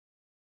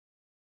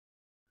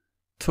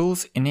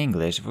Tools in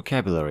English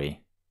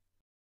vocabulary.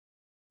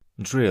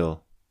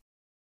 Drill,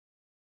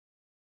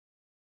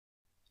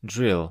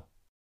 drill.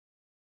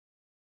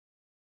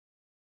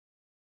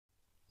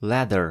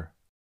 Ladder,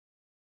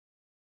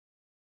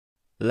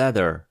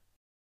 ladder.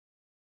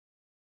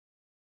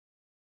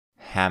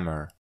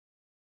 Hammer,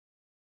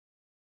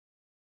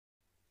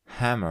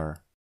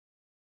 hammer.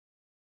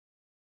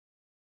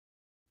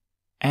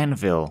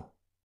 Anvil,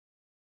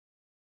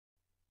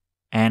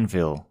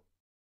 anvil.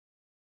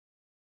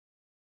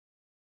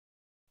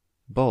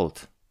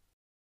 Bolt,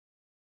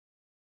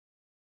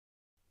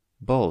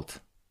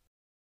 bolt.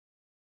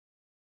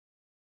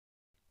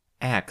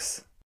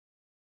 Axe,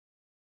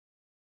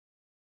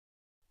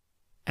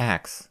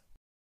 axe.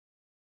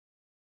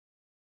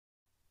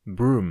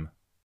 Broom,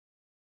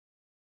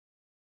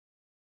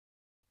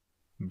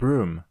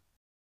 broom.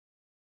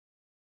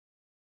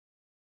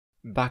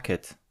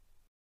 Bucket,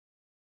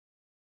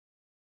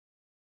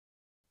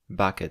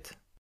 bucket.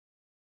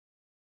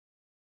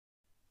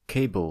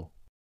 Cable,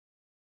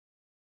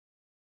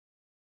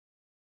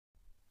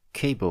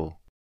 cable.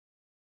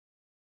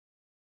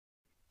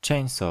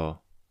 Chainsaw,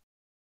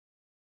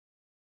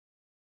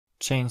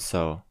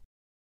 chainsaw.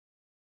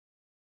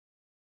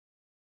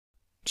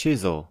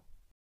 Chisel,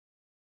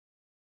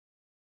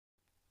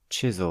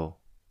 chisel.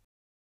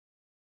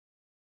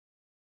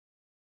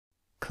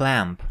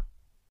 Clamp,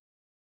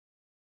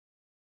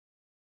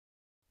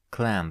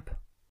 clamp.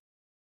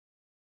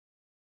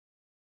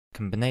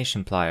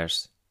 Combination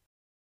pliers,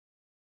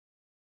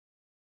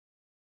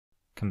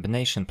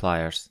 combination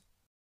pliers.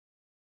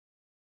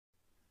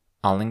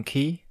 Allen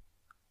key,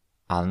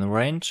 Allen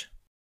wrench,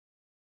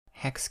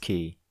 hex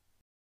key.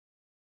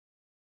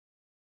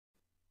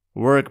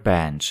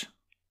 Workbench,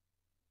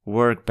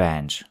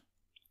 workbench.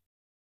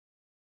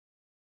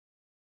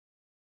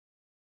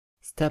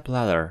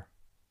 Stepladder,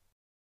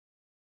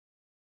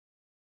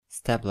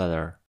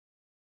 stepladder.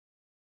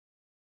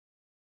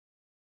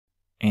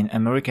 In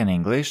American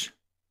English,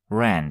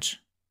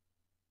 wrench,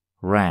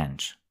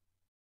 wrench.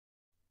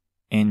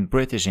 In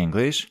British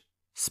English,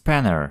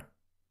 spanner,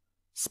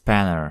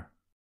 spanner.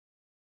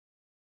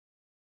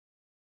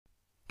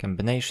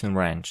 Combination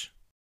wrench,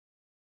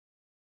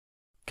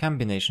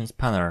 combination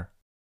spanner.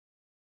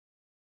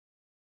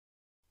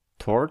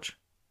 Torch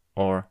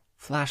or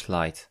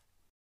flashlight,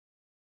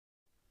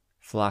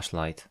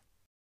 flashlight.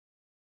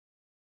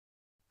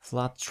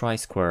 Flat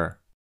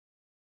tri-square,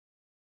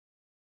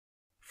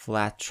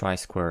 flat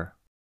tri-square.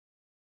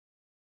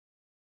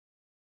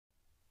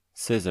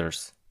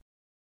 Scissors,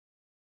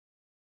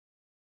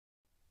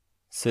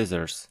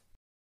 scissors.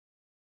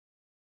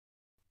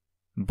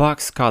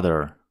 Box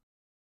cutter,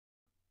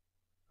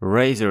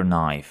 razor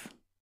knife,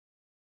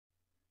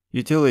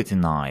 utility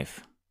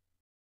knife.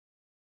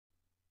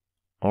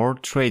 Or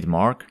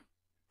trademark,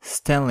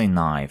 Stanley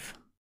knife,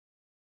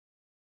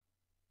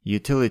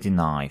 utility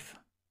knife,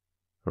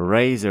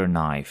 razor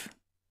knife,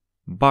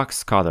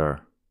 box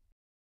cutter.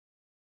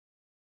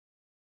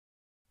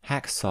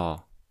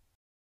 Hacksaw,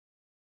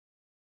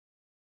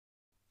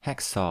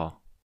 hacksaw.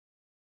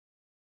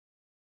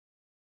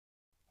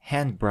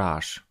 Hand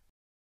brush,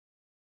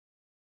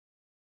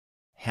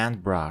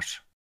 hand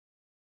brush.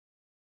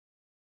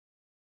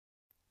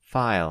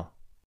 File,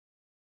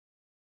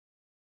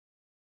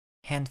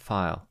 hand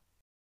file.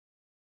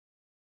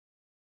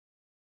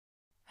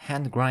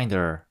 Hand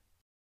grinder,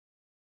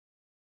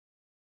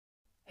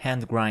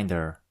 hand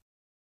grinder.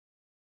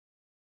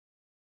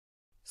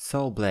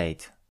 Saw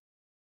blade,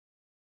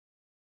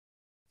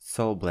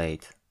 saw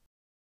blade.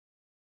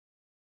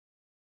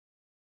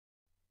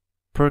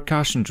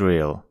 Percussion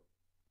drill,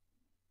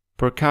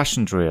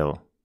 percussion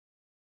drill.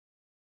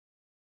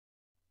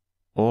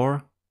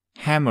 Or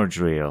hammer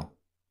drill,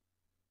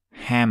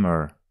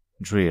 hammer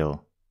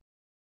drill.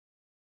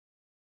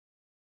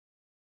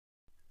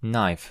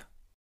 Knife,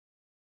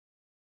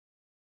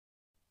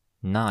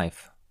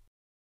 knife.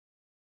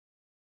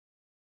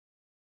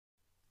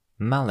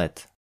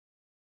 Mallet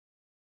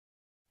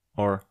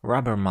or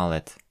rubber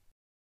mallet.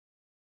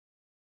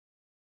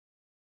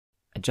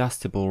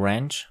 Adjustable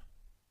wrench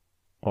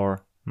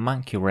or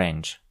monkey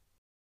wrench.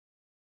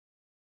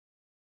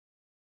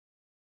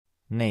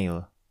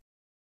 Nail,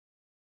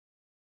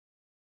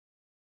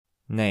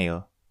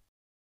 nail.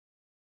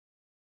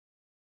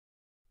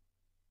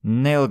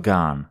 Nail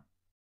gun,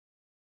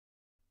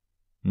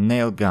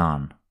 nail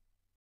gun.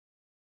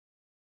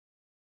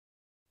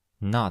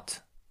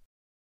 Nut,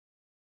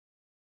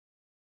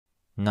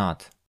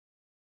 nut.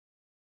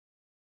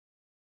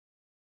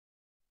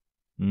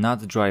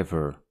 Nut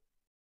driver,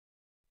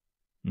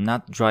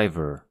 nut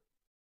driver.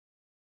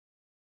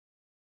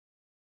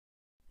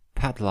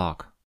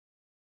 Padlock,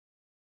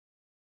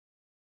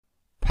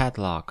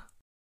 padlock.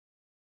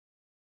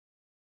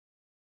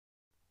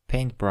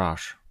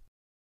 Paintbrush,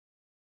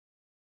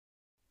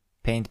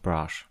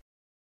 paintbrush.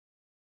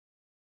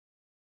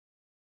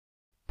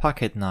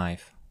 Pocket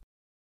knife,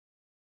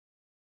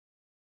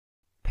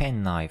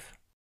 pen knife.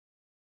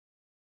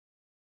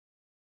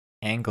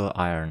 Angle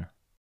iron,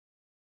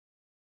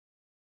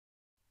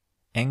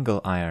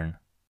 angle iron.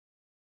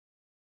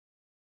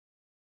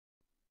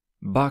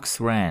 Box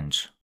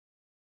wrench.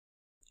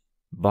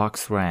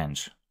 Box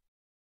wrench.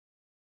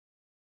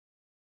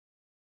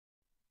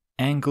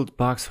 Angled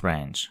box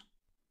wrench.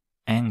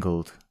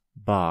 Angled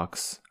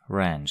box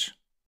wrench.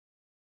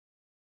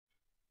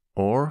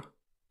 Or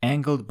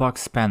angled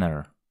box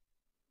spanner.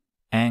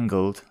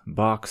 Angled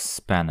box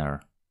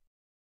spanner.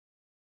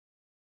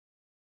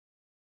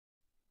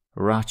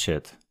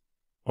 Ratchet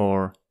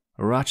or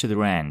ratchet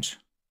wrench.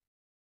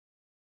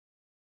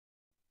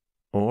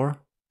 Or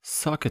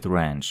socket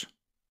wrench.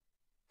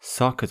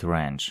 Socket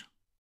wrench.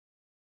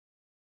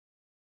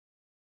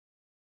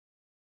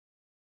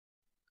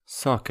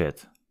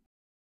 Socket.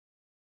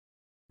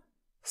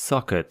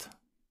 Socket.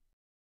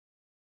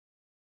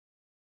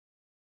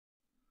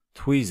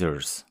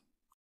 Tweezers.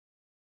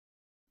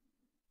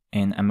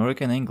 In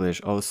American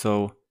English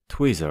also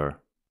tweezer.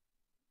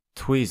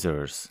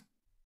 Tweezers.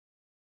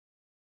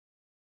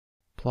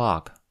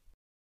 Plug.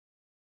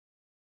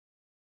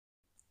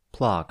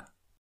 Plug.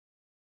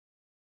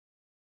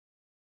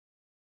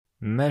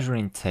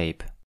 Measuring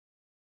tape.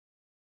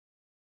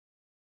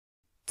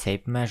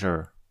 Tape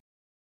measure.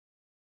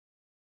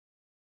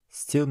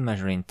 Steel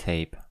measuring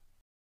tape.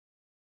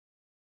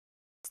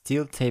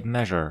 Steel tape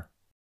measure.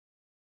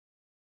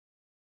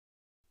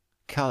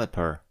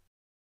 Caliper.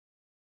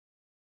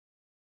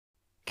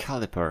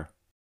 Caliper.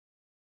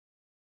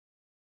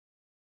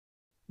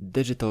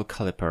 Digital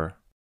caliper.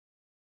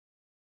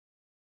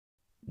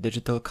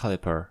 Digital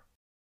caliper.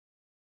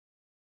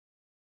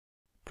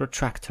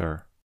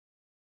 Protractor.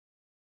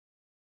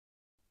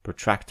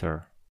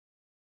 Protractor.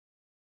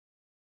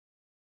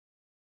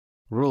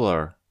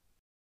 Ruler.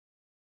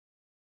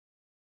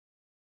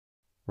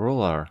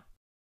 Ruler.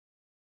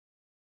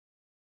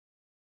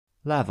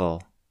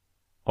 Level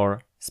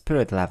or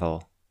spirit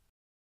level.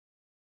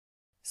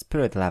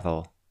 Spirit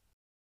level.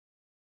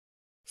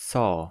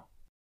 Saw.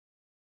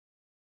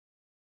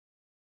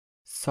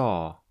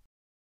 Saw.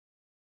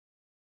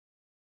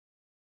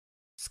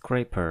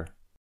 Scraper.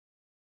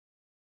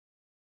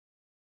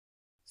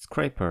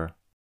 Scraper.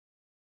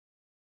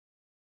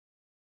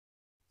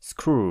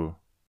 Screw.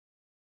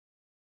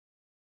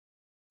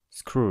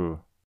 Screw.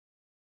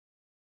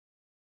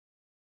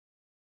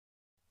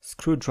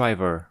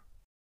 Screwdriver.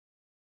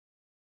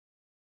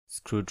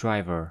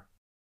 Screwdriver.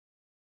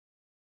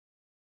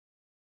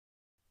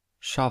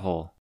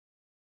 Shovel.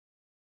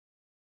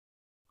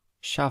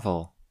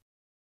 Shovel.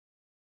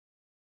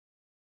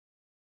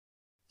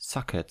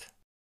 Socket.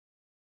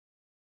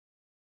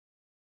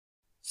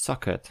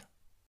 Socket.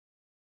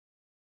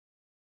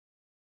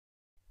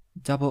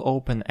 Double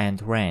open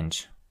end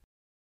wrench.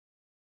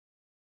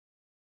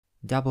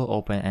 Double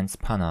open end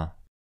spanner.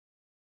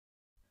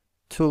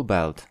 Tool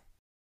belt.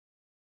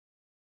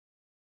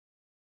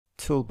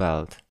 Tool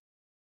belt.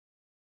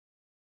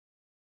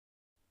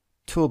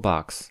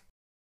 Toolbox.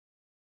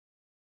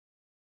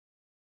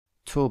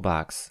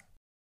 Toolbox.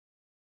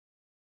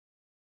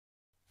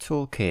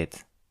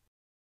 Toolkit.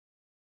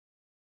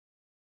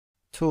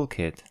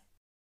 Toolkit.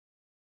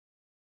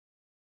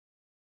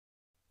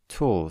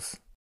 Tools.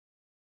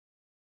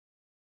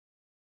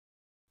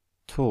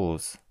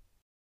 Tools.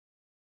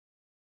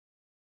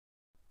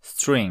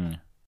 String.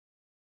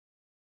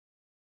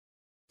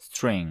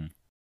 String.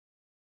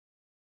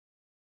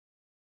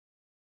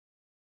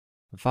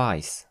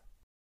 Vise.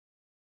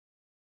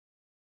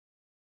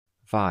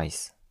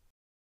 Vise.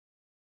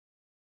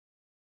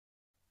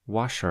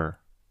 Washer.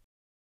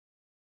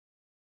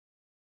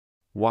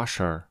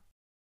 Washer.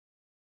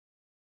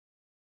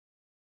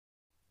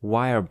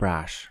 Wire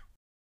brush.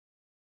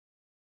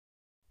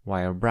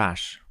 Wire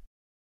brush.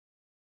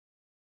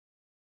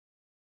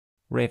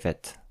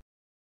 Rivet.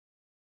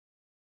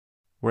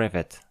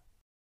 Rivet.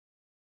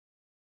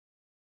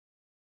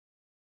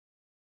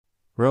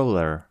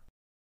 Roller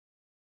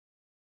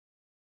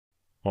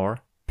or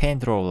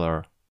paint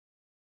roller.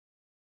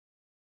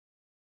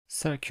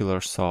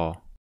 Circular saw.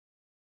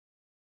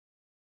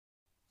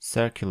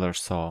 Circular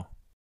saw.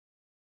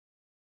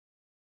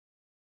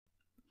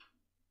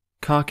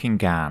 Caulking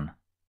gun.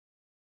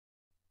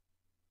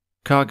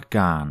 Caulk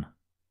gun.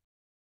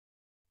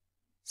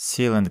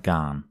 Sealant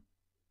gun.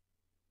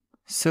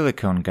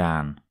 Silicone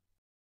gun.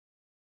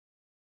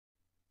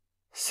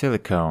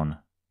 Silicone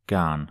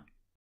gun.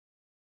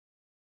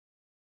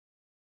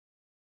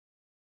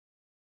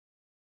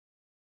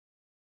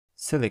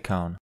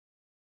 Silicone.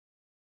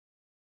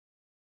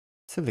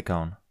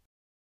 Silicone.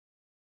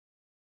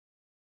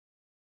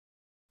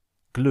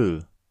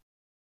 Glue.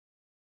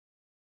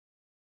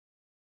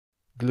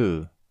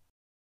 Glue.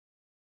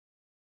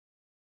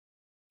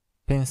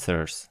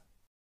 Pincers.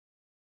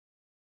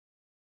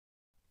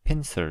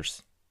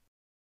 Pincers.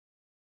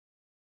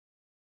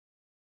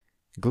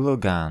 Glue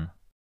gun.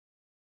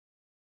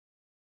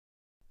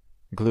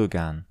 Glue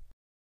gun.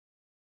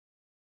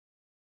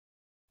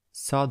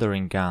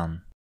 Soldering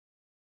gun.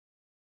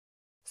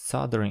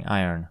 Soldering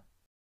iron.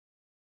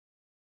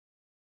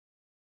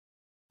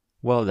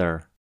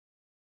 Welder.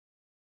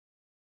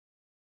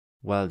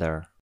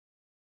 Welder.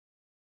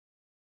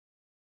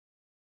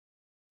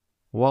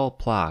 Wall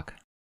plug.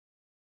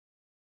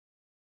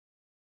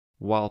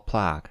 Wall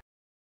plug.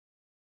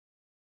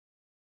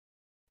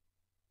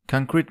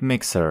 Concrete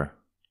mixer.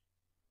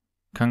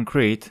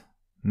 Concrete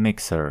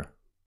mixer.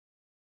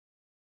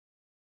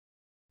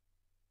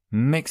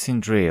 Mixing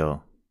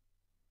drill.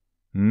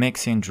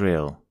 Mixing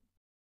drill.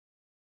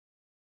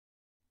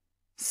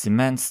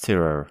 Cement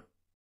stirrer.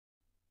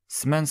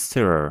 Cement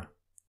stirrer.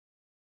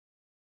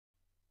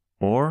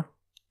 Or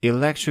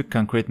electric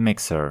concrete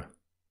mixer.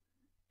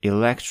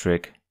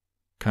 Electric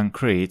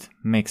concrete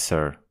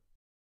mixer.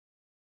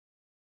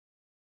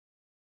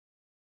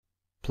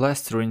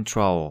 Plastering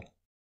trowel.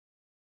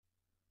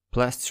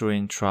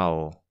 Plastering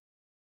trowel.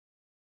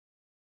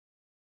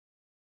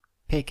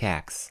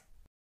 Pickaxe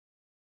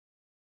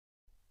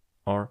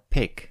or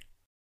pick.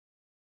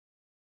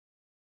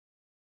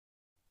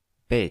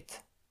 Bit.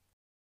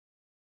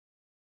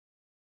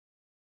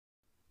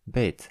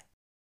 Bit.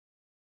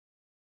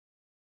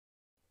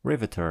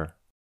 Riveter.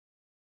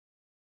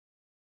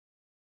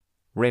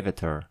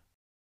 Riveter.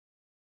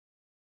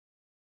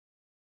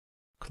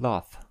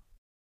 Cloth.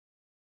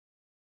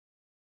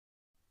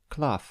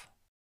 Cloth.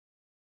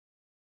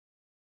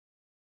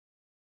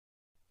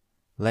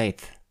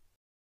 Lathe.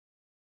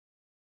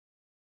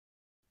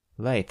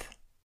 Lathe.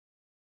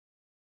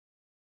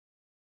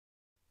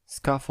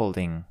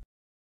 Scaffolding.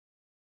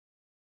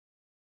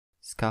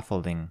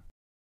 Scaffolding.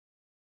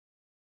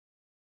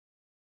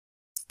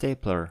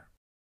 Stapler.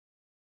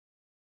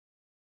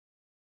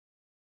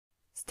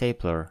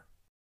 Stapler.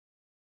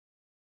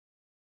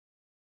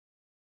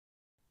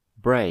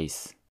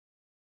 Brace.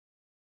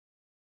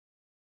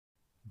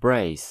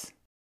 Brace.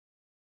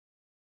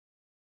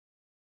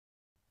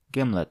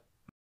 Gimlet.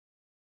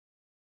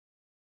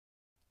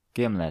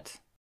 Gimlet.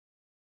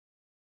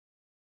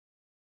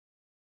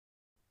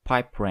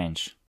 Pipe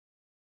wrench.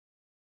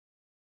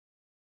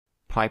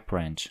 Pipe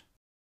wrench.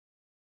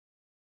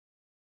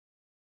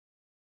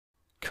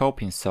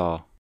 Coping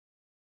saw.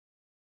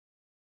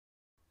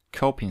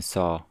 Coping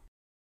saw.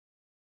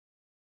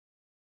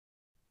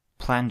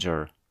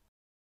 Plunger.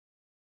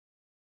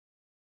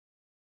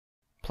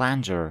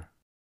 Plunger.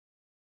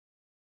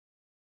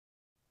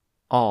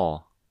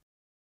 Awl.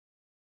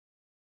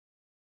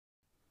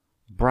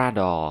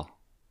 Bradawl.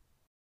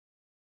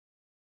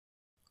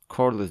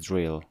 Cordless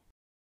drill.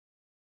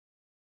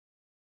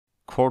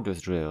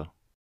 Cordless drill.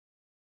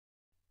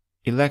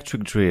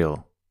 Electric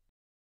drill.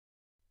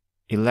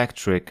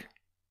 Electric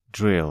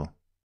drill.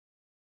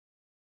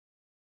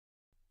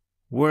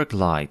 Work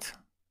light.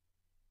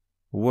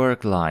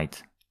 Work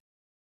light.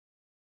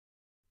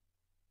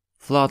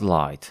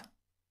 Floodlight.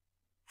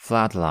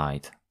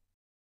 Floodlight.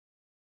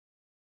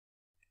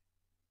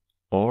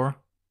 Or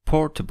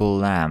portable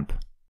lamp.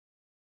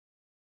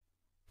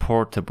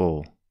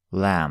 Portable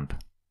lamp.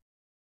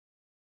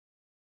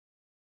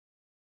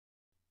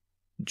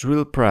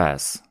 Drill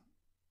press.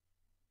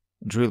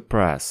 Drill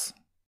press.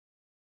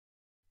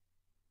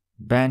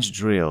 Bench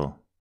drill.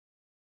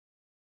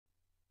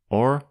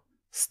 Or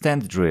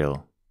stand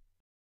drill.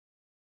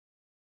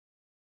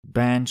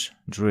 Bench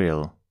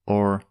drill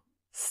or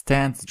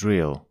stand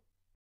drill.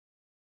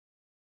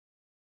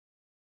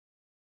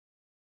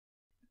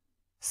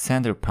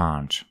 Center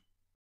punch.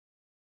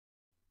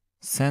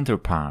 Center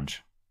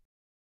punch.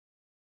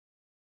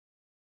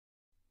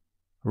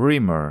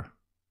 Reamer.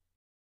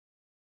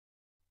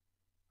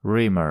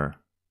 Reamer.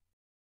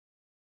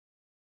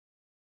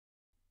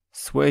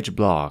 Swage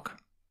block.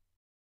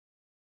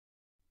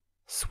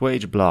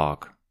 Swage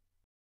block.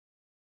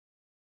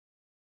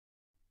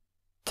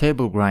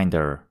 Table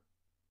grinder.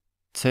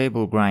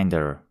 Table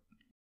grinder.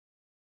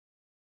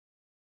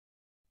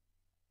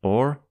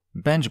 Or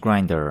bench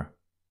grinder.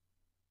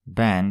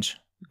 Bench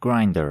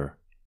grinder.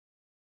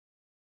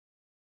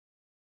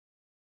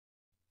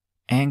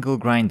 Angle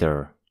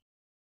grinder.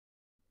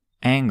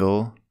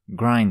 Angle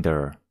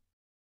grinder.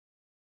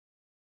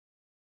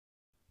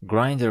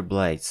 Grinder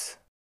blades.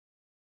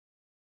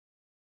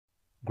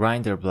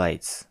 Grinder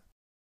blades.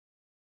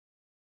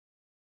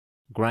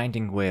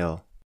 Grinding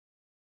wheel.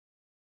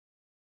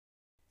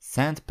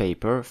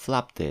 Sandpaper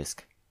flap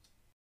disc.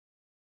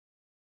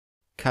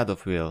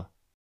 Cut-off wheel.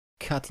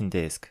 Cutting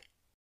disc.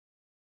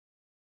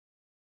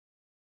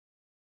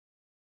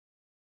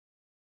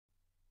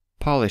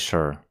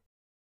 Polisher.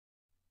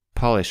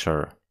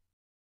 Polisher.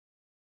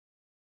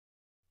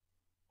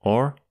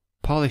 Or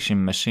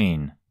polishing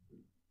machine.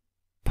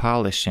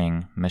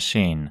 Polishing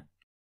machine.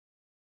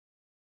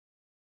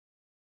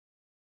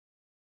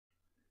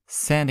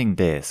 Sanding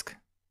disc.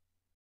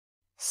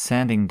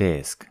 Sanding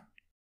disc.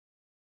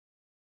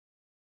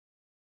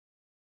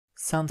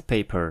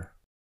 Sandpaper.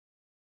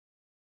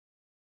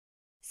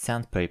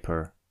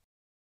 Sandpaper.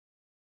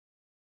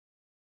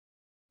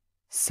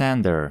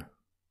 Sander.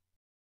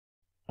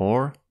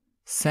 Or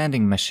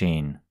sanding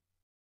machine.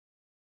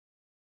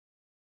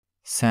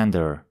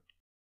 Sander.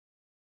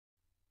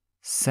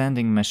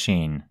 Sanding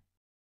machine.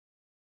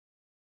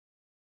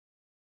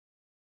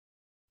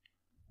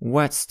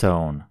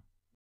 Whetstone.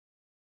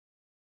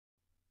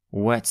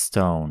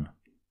 Whetstone.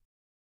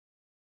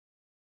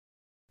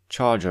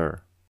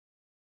 Charger.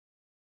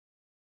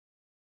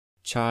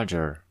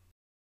 Charger.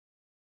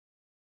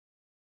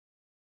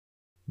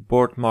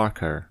 Board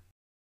marker.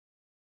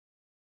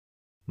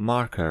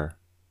 marker,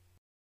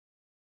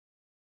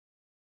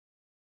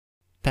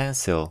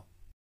 pencil,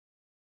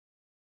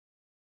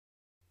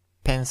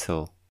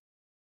 pencil,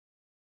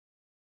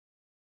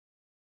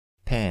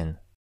 pen,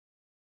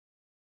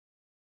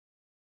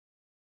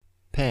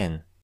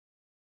 pen,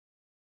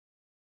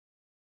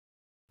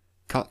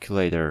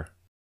 calculator,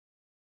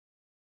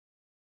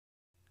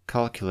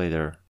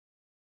 calculator,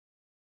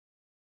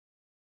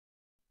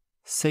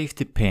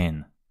 safety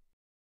pin,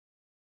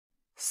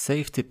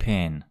 safety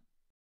pin,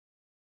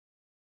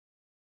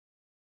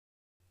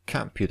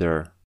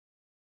 computer,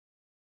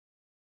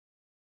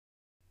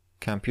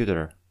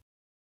 computer,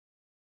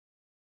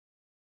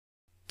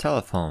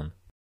 telephone,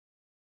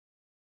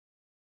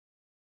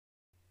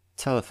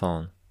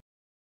 telephone,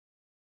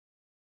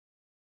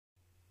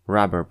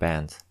 rubber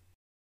band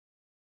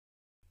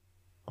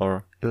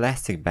or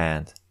elastic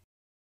band,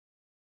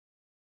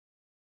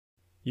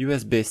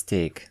 USB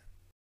stick,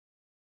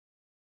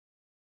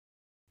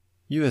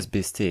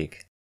 USB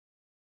stick,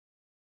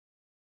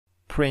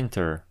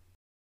 printer,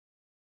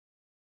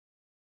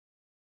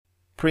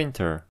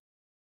 printer,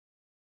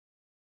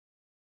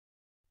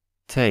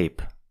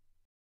 tape,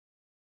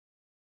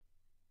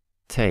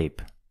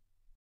 tape,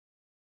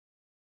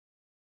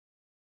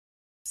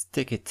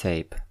 sticky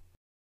tape,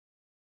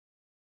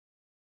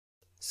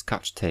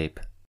 scotch tape,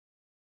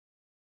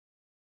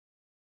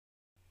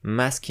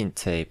 masking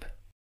tape,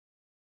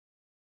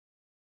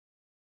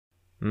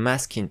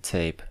 masking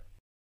tape,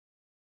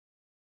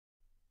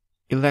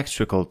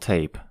 electrical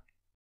tape,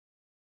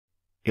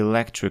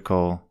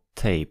 electrical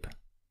tape,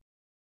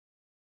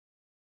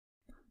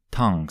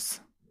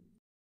 tongs,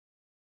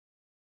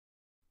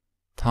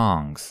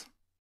 tongs,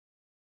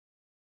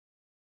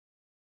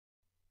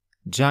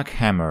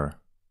 jackhammer,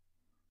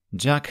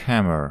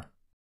 jackhammer,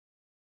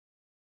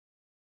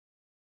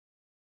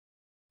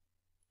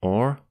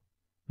 or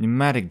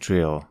pneumatic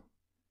drill,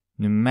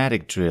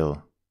 pneumatic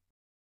drill,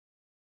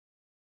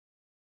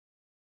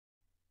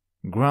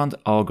 ground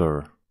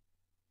auger,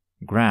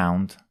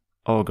 ground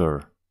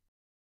auger,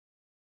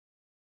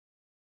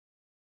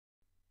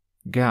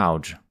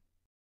 gouge,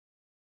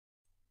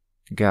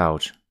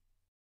 gouge,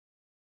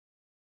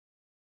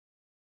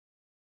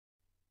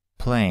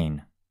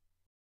 plane,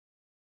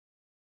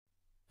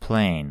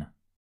 plane,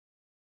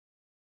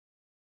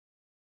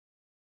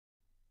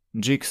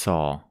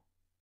 jigsaw,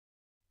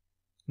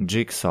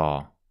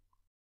 jigsaw,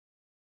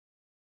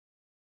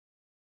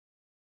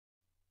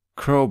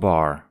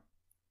 crowbar,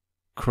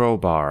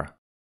 crowbar,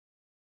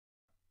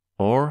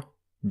 or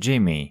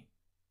jimmy,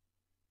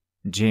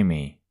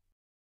 jimmy,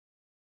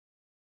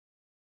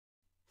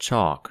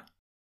 chalk,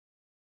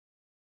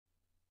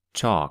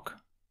 chalk,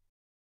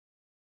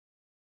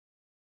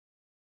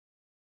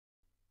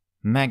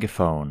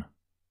 megaphone,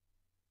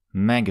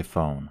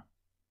 megaphone,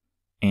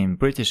 in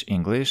British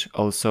English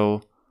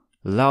also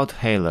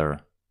loudhailer,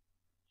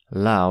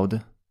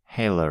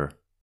 loudhailer,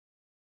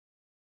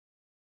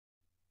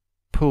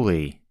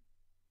 pulley,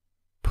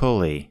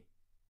 pulley,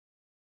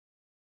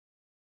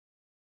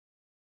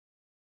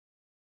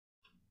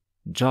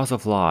 jaws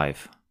of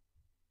life,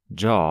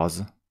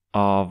 jaws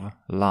of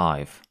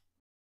life,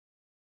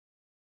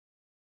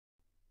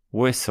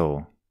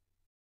 whistle,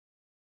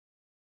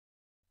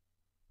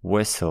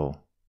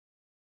 whistle,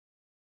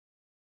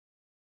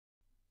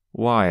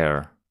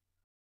 wire,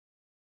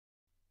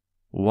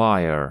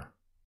 wire,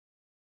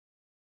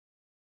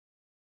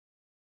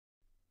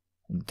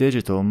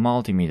 digital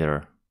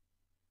multimeter,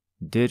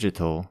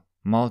 digital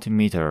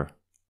multimeter,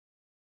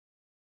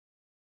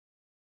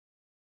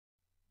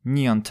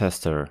 neon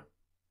tester,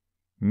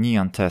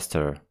 neon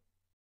tester,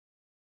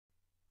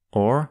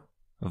 or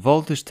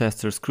voltage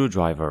tester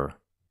screwdriver,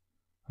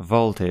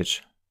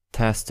 voltage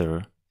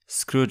tester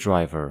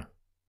screwdriver,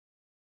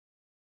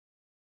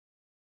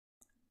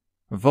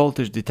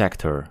 voltage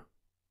detector,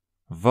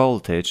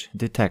 voltage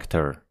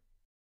detector,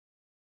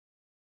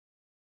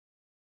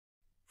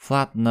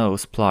 flat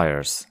nose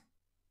pliers,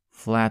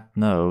 flat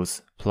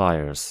nose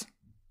pliers,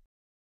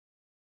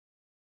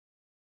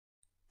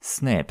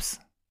 snips,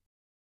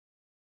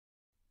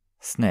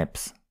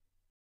 snips,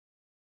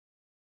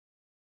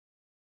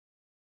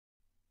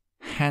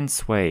 hand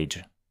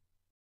swage,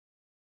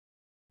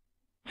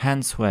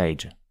 hand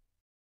swage,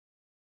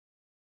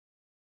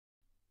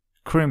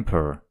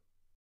 crimper,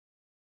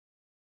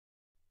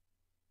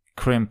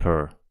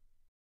 crimper,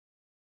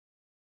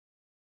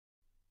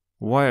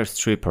 wire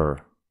stripper,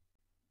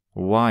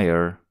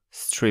 wire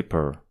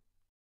stripper,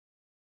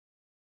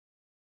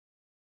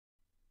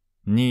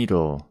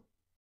 needle,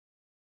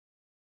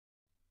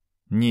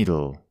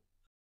 needle,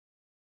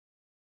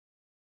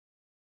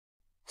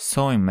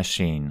 sewing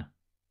machine,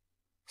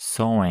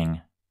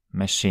 sewing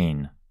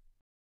machine,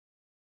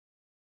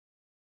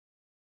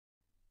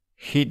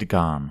 heat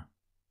gun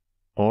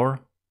or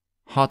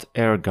hot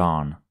air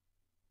gun,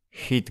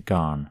 heat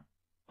gun,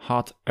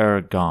 hot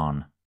air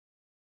gun,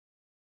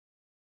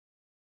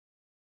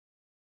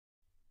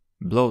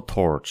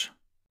 blowtorch,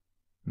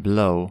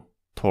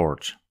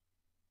 blowtorch,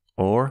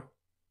 or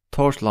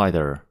torch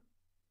lighter,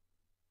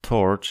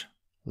 torch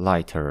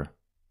lighter.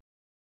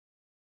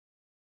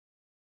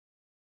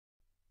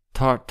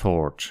 tar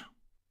torch,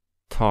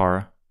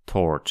 tar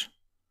torch,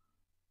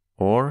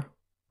 or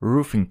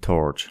roofing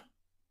torch,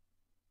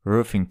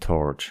 roofing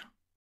torch.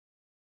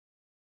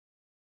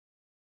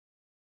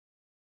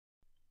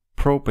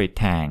 Propane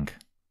tank,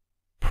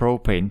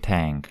 propane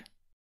tank,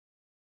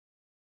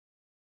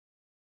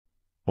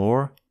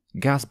 or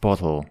gas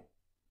bottle,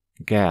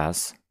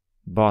 gas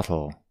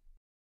bottle.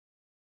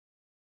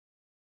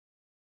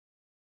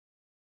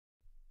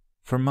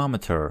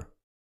 Thermometer,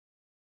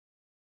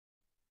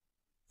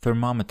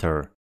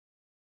 thermometer.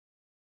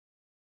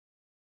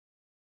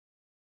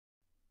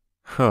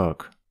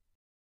 Hook,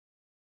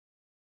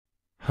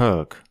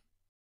 hook.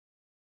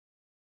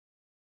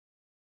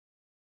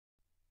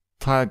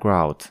 Tile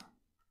grout,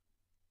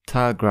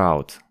 tile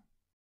grout.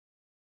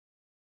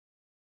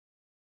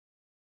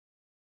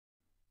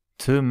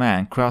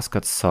 Two-man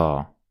crosscut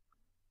saw,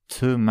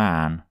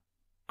 two-man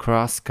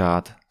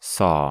crosscut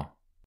saw.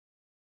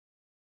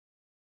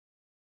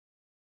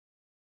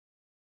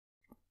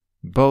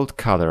 Bolt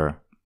cutter,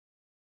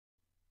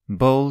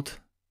 bolt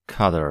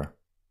cutter.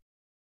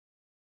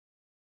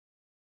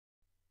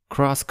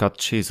 Crosscut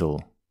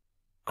chisel,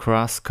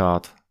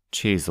 crosscut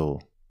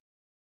chisel.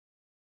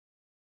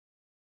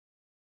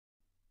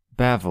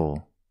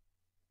 Bevel,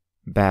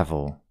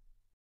 bevel.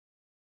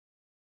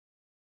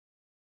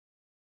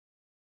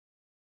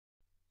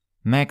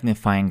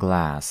 Magnifying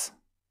glass,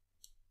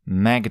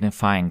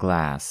 magnifying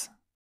glass.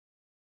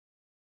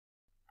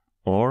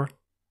 Or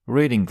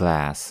reading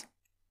glass,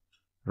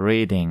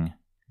 reading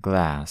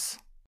glass.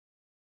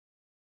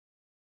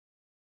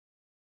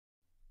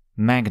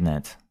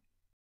 Magnet,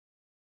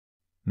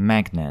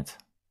 magnet.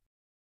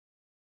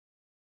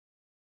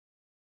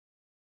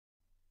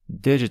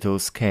 Digital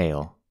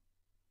scale,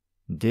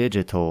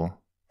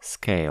 digital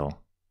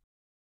scale.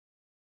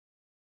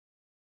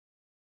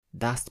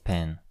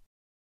 Dustpan,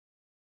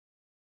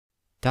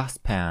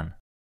 dustpan.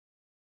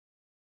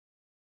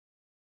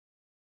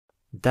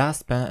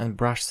 Dustpan and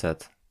brush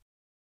set,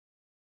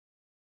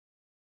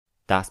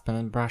 dustpan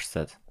and brush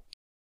set.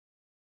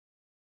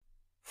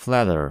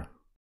 Flather,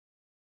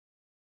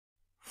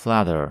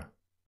 flather.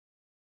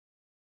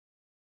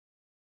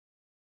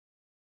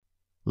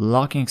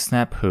 Locking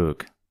snap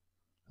hook,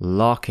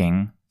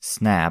 locking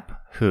snap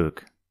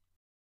hook.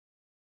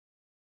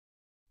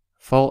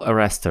 Fall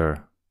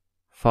arrestor,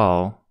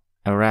 fall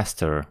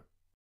arrestor.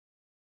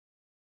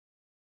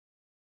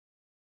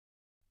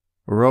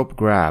 Rope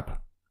grab,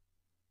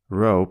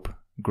 rope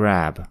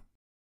grab.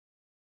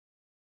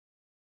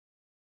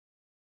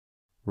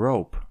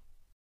 Rope,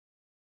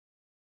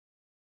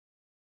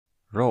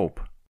 rope.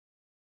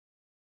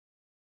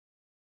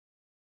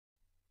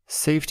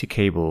 Safety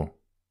cable,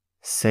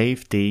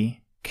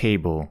 safety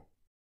cable.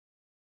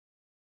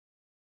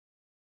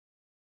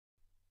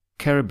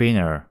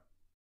 Carabiner,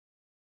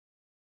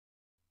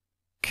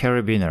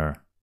 carabiner.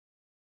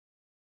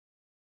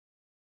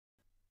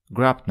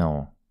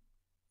 Grapnel,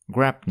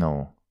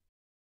 grapnel.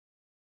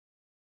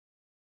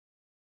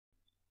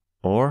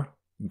 Or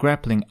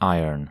grappling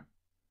iron,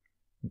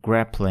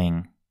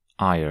 grappling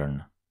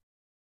iron.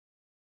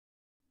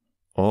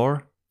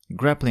 Or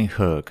grappling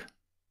hook,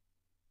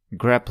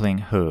 grappling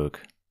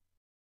hook.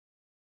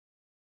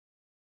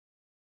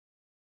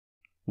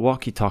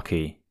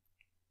 Walkie-talkie,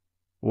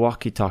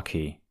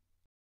 walkie-talkie.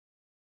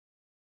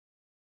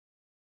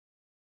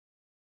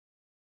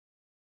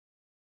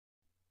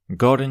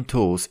 Garden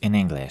tools in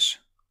English.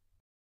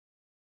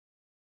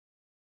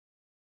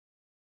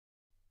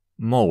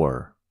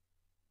 Mower,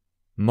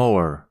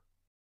 mower.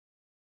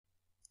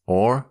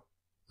 Or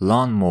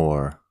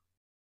lawnmower,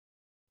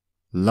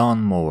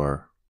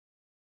 lawnmower.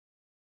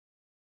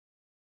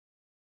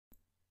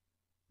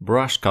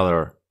 Brush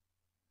cutter,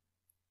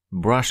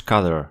 brush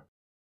cutter.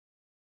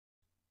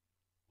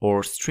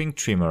 Or string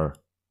trimmer,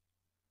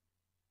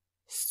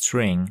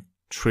 string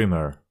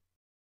trimmer.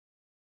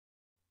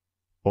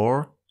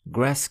 Or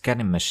grass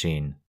cutting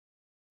machine,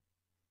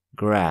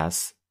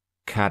 grass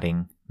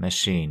cutting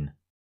machine.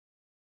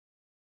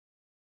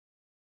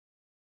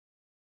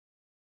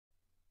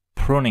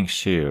 Pruning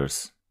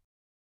shears,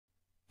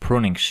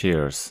 pruning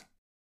shears.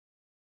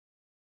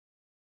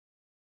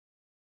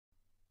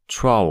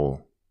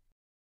 Trowel,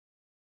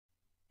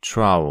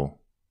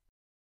 trowel.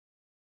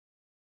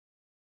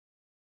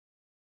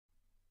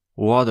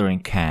 Watering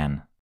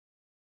can,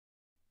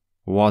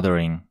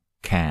 watering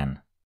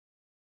can.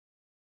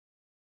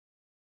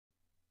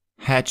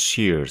 Hedge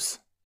shears,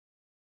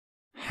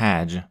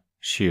 hedge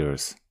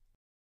shears.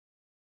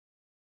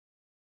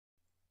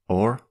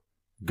 Or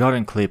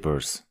garden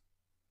clippers,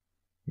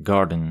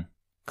 garden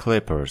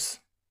clippers.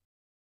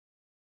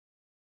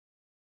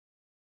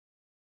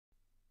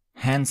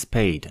 Hand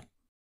spade,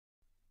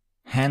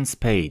 hand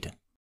spade.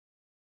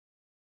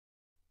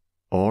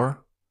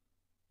 Or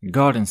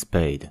garden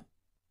spade,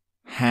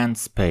 hand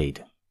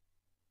spade,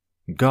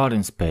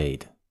 garden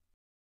spade.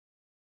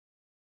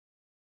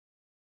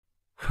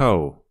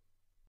 Hoe,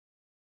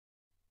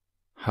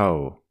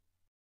 hoe.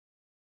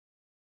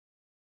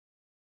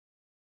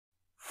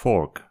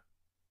 Fork,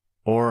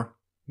 or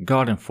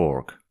garden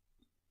fork,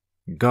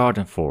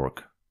 garden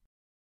fork.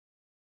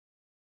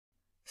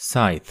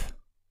 scythe,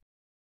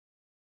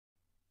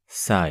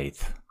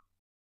 scythe.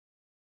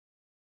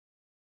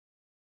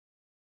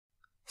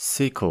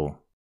 Sickle,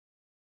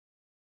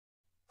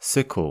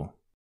 sickle.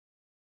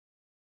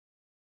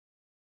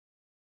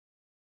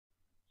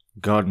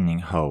 Gardening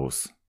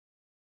hose,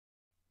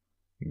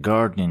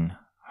 gardening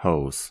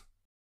hose.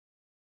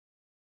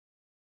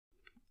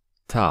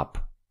 Tap,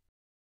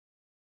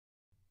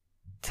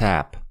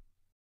 tap.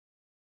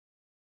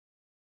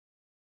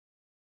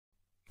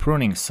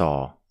 Pruning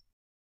saw,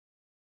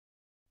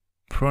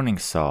 pruning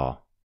saw.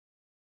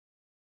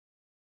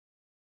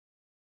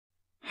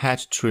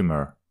 Hedge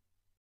trimmer,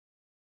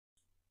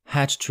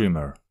 hedge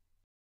trimmer.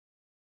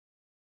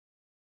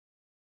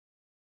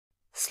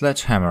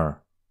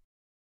 Sledgehammer,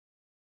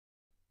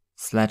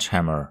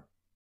 sledgehammer.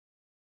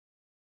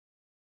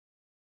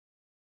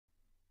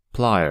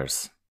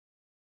 Pliers,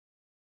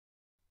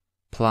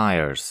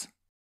 pliers.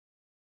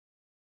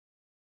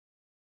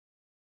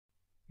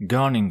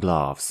 Gardening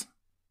gloves,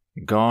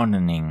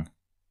 gardening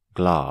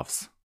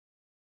gloves.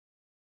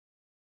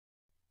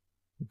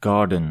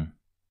 Garden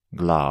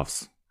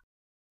gloves,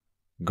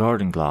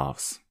 garden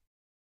gloves.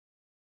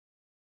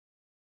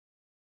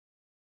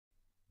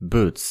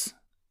 Boots,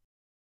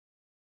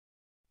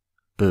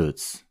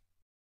 boots.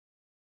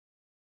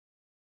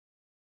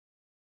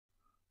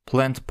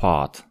 Plant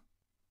pot,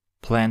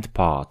 plant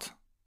pot.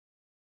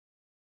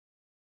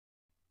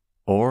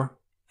 Or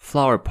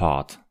flower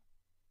pot,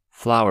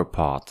 flower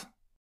pot.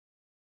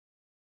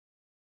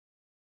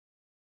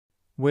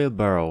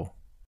 Wheelbarrow,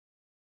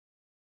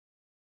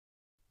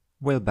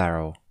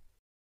 wheelbarrow.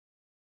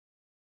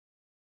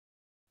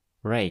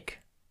 Rake,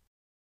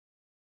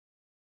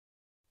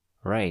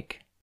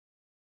 rake.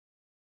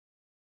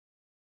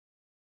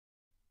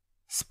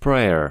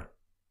 Sprayer,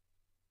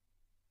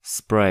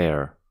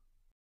 sprayer.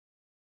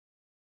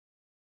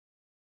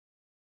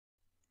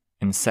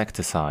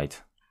 Insecticide,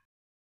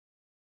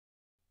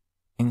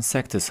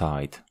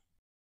 insecticide.